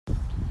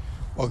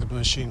Welcome to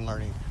Machine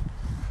Learning.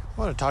 I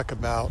want to talk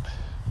about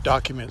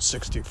Document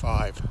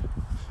 65.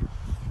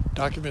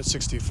 Document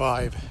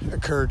 65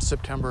 occurred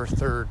September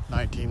 3rd,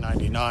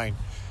 1999.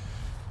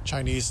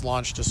 Chinese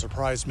launched a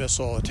surprise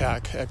missile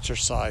attack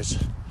exercise.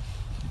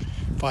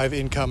 5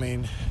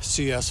 incoming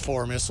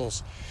CS-4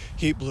 missiles.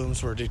 Heat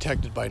blooms were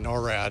detected by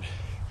NORAD.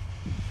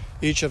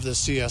 Each of the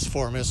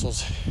CS-4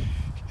 missiles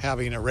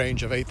having a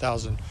range of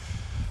 8,000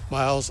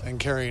 miles and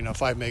carrying a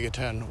 5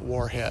 megaton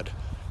warhead.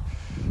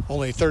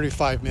 Only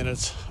 35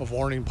 minutes of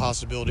warning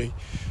possibility,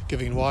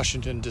 giving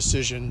Washington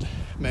decision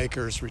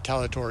makers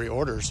retaliatory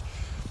orders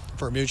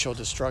for mutual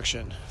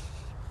destruction.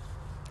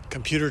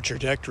 Computer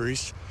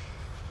trajectories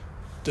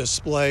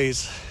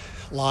displays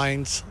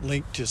lines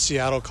linked to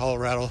Seattle,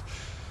 Colorado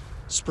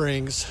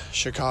Springs,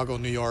 Chicago,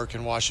 New York,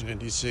 and Washington,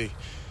 D.C.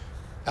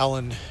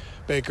 Alan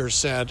Baker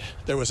said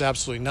there was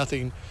absolutely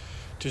nothing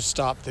to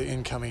stop the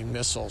incoming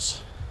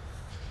missiles.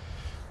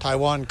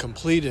 Taiwan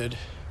completed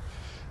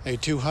a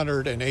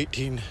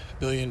 $218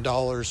 billion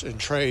in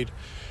trade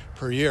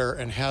per year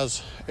and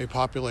has a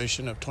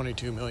population of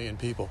 22 million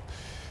people.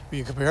 If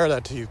you compare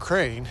that to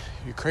Ukraine,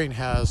 Ukraine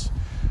has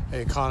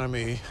an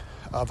economy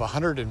of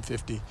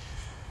 150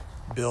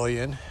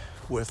 billion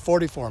with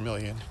 44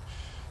 million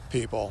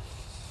people.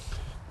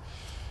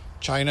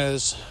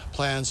 China's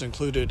plans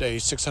included a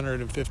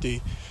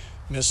 650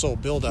 missile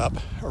buildup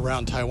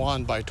around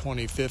Taiwan by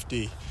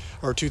 2050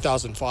 or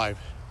 2005.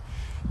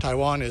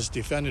 Taiwan is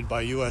defended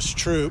by U.S.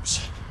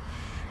 troops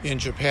in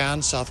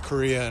Japan, South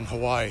Korea, and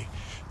Hawaii.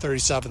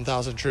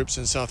 37,000 troops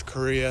in South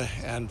Korea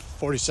and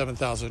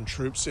 47,000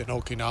 troops in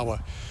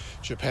Okinawa,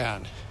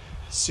 Japan.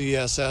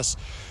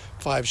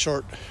 CSS-5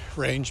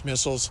 short-range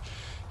missiles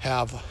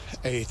have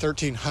a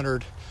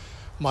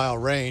 1,300-mile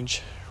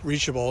range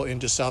reachable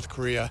into South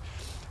Korea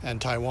and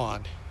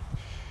Taiwan.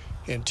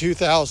 In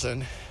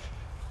 2000,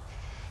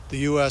 the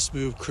U.S.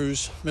 moved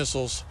cruise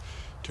missiles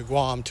to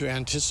Guam to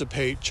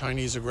anticipate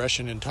Chinese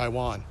aggression in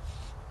Taiwan.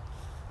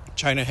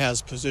 China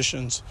has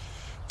positions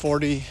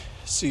 40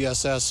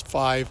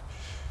 CSS-5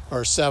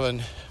 or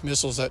 7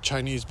 missiles at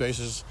Chinese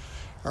bases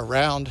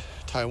around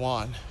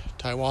Taiwan.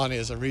 Taiwan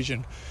is a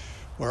region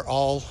where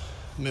all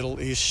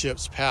Middle East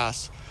ships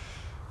pass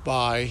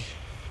by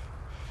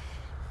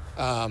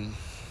and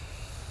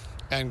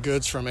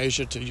goods from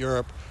Asia to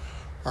Europe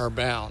are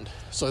bound.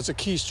 So it's a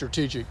key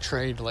strategic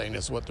trade lane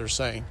is what they're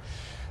saying.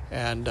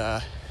 And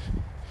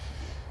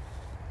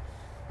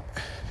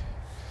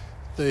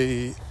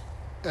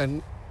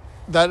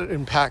that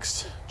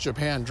impacts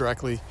Japan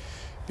directly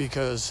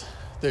because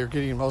they're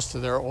getting most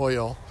of their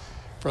oil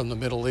from the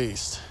Middle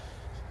East.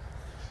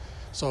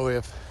 So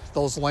if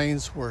those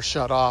lanes were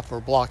shut off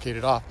or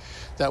blockaded off,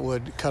 that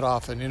would cut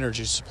off an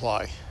energy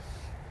supply.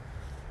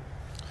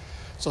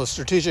 So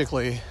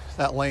strategically,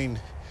 that lane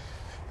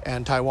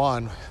and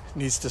Taiwan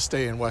needs to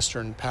stay in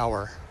Western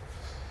power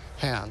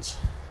hands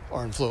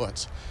or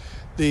influence.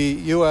 The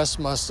U.S.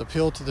 must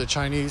appeal to the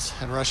Chinese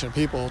and Russian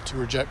people to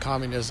reject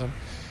communism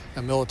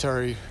and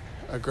military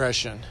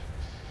aggression.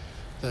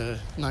 The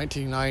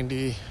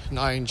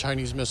 1999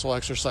 Chinese missile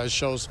exercise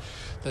shows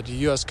that the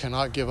U.S.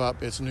 cannot give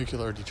up its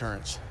nuclear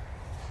deterrence.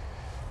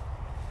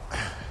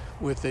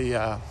 With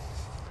the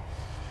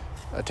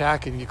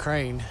attack in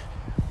Ukraine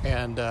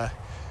and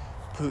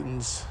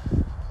Putin's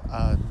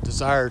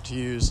desire to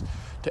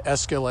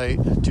de-escalate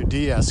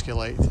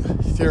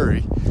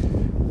theory,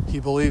 he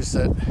believes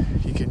that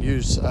he can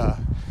use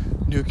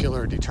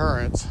nuclear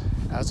deterrence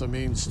as a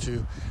means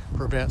to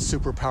prevent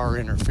superpower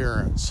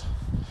interference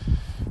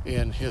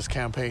in his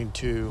campaign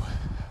to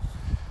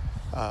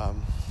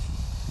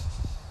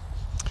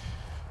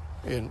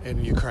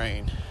in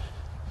Ukraine.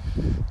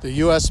 The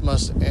U.S.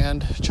 must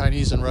end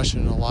Chinese and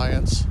Russian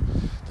alliance.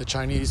 The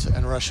Chinese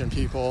and Russian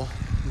people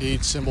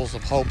need symbols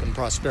of hope and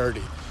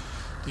prosperity.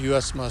 The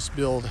U.S. must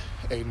build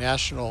a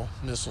national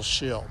missile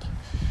shield.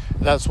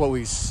 That's what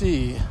we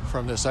see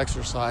from this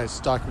exercise,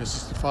 Document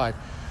 65,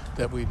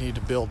 that we need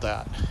to build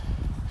that.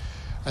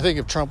 I think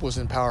if Trump was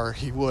in power,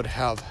 he would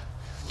have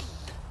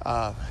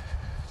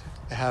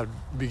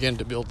begun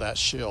to build that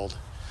shield.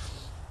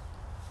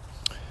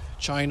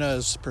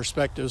 China's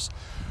perspectives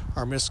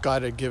are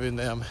misguided, giving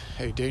them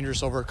a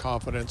dangerous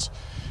overconfidence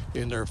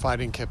in their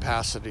fighting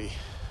capacity.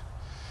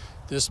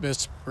 This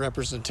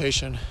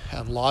misrepresentation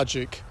and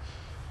logic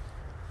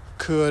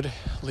could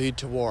lead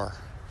to war.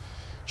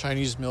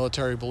 Chinese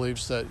military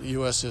believes that the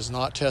U.S. is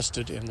not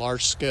tested in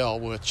large scale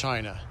with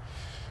China.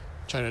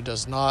 China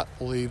does not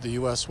believe the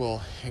U.S.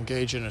 will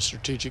engage in a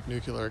strategic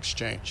nuclear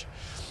exchange.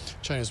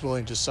 China is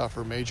willing to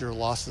suffer major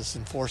losses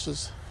in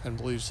forces and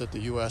believes that the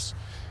U.S.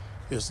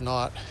 is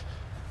not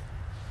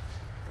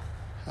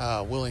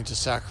willing to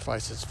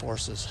sacrifice its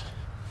forces.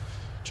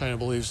 China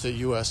believes that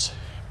U.S.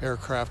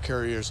 aircraft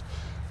carriers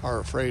are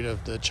afraid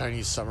of the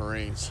Chinese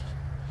submarines.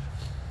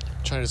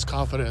 China's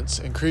confidence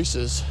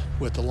increases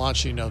with the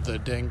launching of the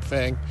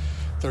Dongfeng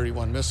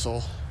 31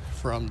 missile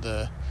from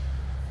the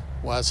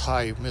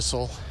Huaihai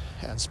Missile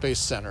and Space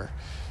Center.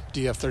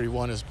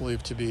 DF-31 is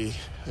believed to be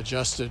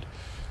adjusted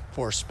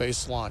for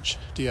space launch.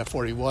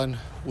 DF-41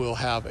 will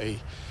have a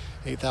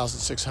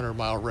 8,600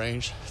 mile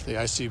range. The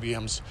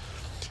ICBMs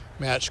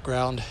match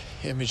ground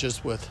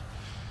images with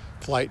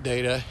flight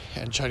data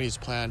and Chinese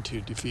plan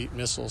to defeat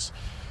missiles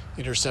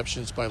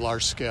interceptions by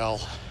large-scale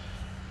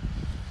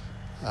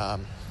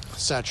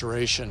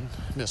saturation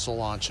missile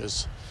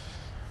launches.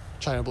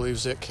 China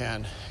believes it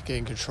can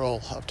gain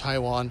control of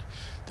Taiwan,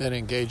 then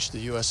engage the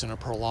U.S. in a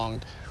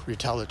prolonged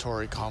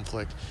retaliatory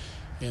conflict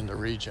in the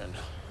region.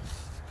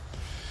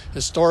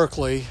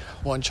 Historically,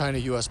 one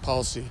China-U.S.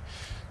 policy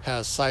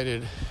has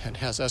cited and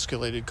has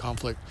escalated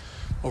conflict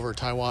over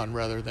Taiwan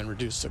rather than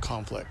reduce the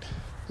conflict.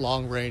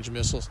 Long-range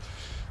missiles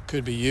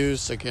could be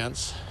used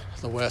against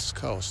the West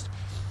Coast.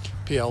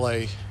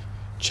 PLA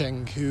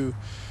Chenghu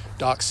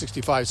Doc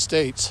 65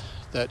 states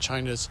that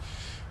China's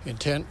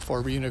intent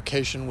for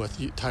reunification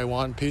with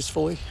Taiwan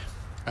peacefully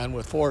and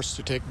with force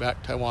to take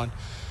back Taiwan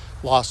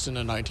lost in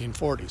the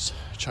 1940s.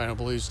 China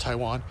believes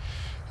Taiwan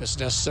is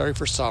necessary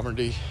for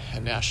sovereignty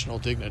and national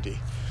dignity.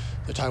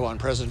 The Taiwan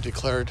president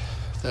declared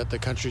that the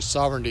country's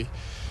sovereignty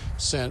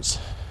since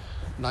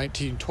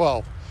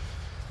 1912.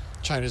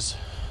 China's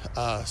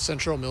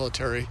Central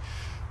Military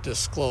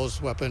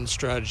disclosed weapon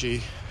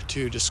strategy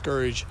to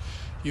discourage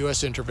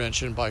U.S.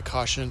 intervention by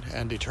caution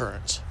and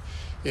deterrence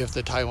if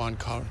the Taiwan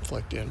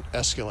conflict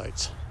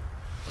escalates.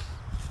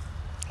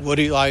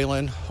 Woody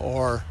Island,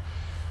 or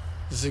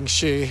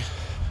Xingshi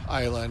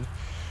Island,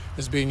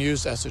 is being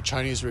used as a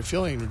Chinese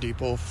refueling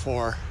depot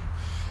for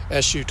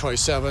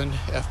Su-27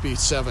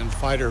 FB-7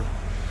 fighter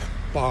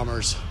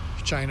bombers.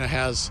 China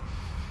has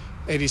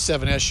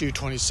 87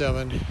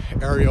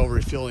 Su-27 aerial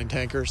refueling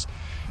tankers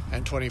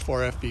and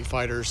 24 FB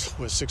fighters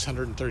with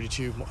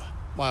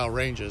 632-mile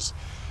ranges.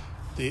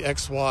 The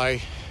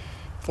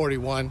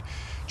XY-41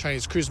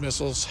 Chinese cruise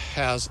missiles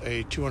has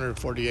a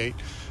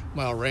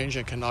 248-mile range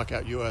and can knock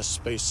out U.S.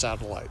 space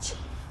satellites.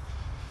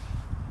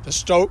 The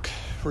Stoke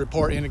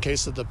report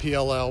indicates that the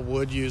PLL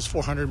would use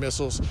 400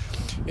 missiles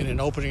in an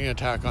opening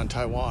attack on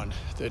Taiwan.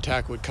 The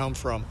attack would come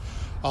from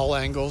all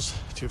angles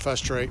to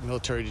frustrate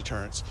military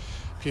deterrence.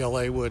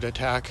 PLA would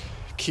attack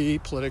key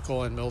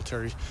political and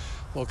military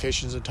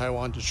locations in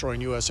Taiwan,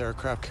 destroying U.S.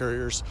 aircraft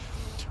carriers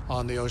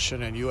on the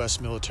ocean and U.S.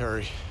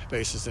 military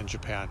bases in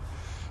Japan.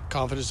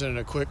 Confidence in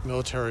a quick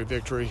military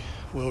victory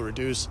will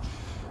reduce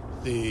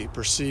the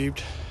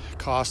perceived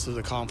cost of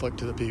the conflict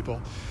to the people.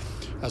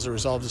 As a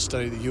result of the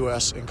study, the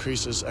U.S.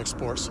 increases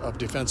exports of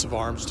defensive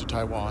arms to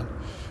Taiwan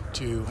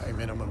to a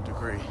minimum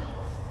degree.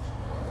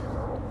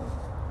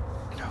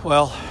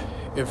 Well,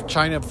 if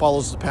China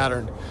follows the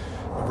pattern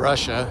of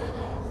Russia,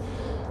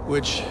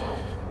 which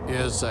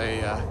is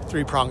a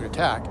three-pronged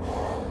attack,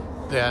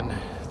 then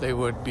they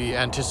would be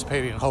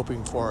anticipating and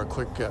hoping for a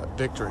quick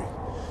victory.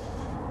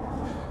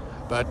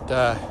 But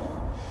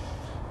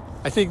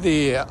I think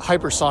the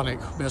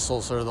hypersonic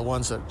missiles are the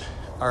ones that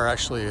are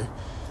actually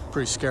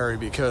pretty scary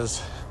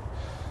because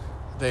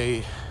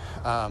they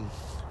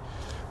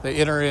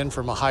enter in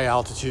from a high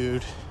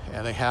altitude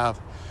and they have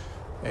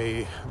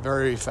a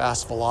very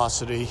fast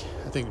velocity,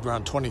 I think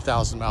around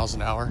 20,000 miles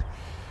an hour.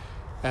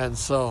 And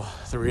so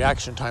the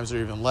reaction times are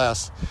even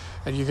less.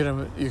 And you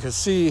can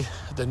see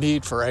the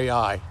need for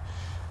AI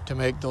to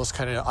make those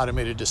kind of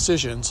automated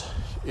decisions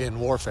in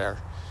warfare.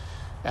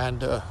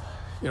 And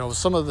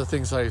some of the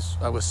things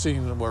I was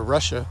seeing where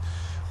Russia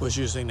was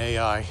using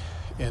AI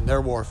in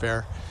their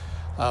warfare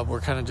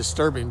were kind of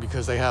disturbing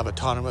because they have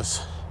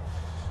autonomous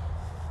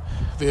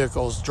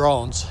vehicles,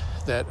 drones,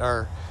 that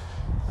are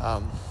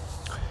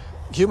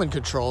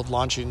human-controlled,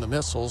 launching the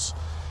missiles,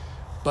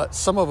 but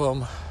some of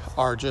them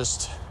are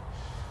just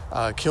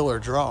killer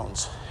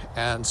drones.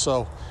 And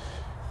so,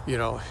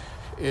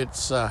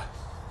 it's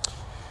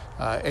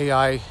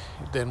AI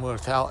then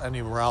without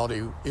any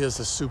morality is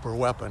a super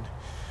weapon.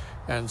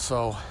 And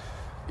so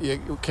AI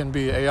can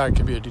be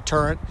a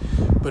deterrent,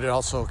 but it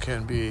also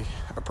can be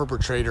a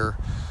perpetrator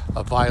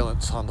of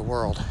violence on the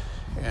world.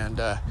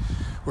 And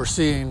we're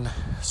seeing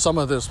some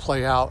of this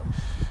play out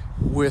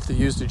with the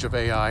usage of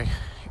AI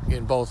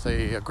in both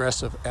a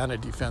aggressive and a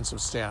defensive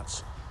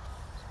stance.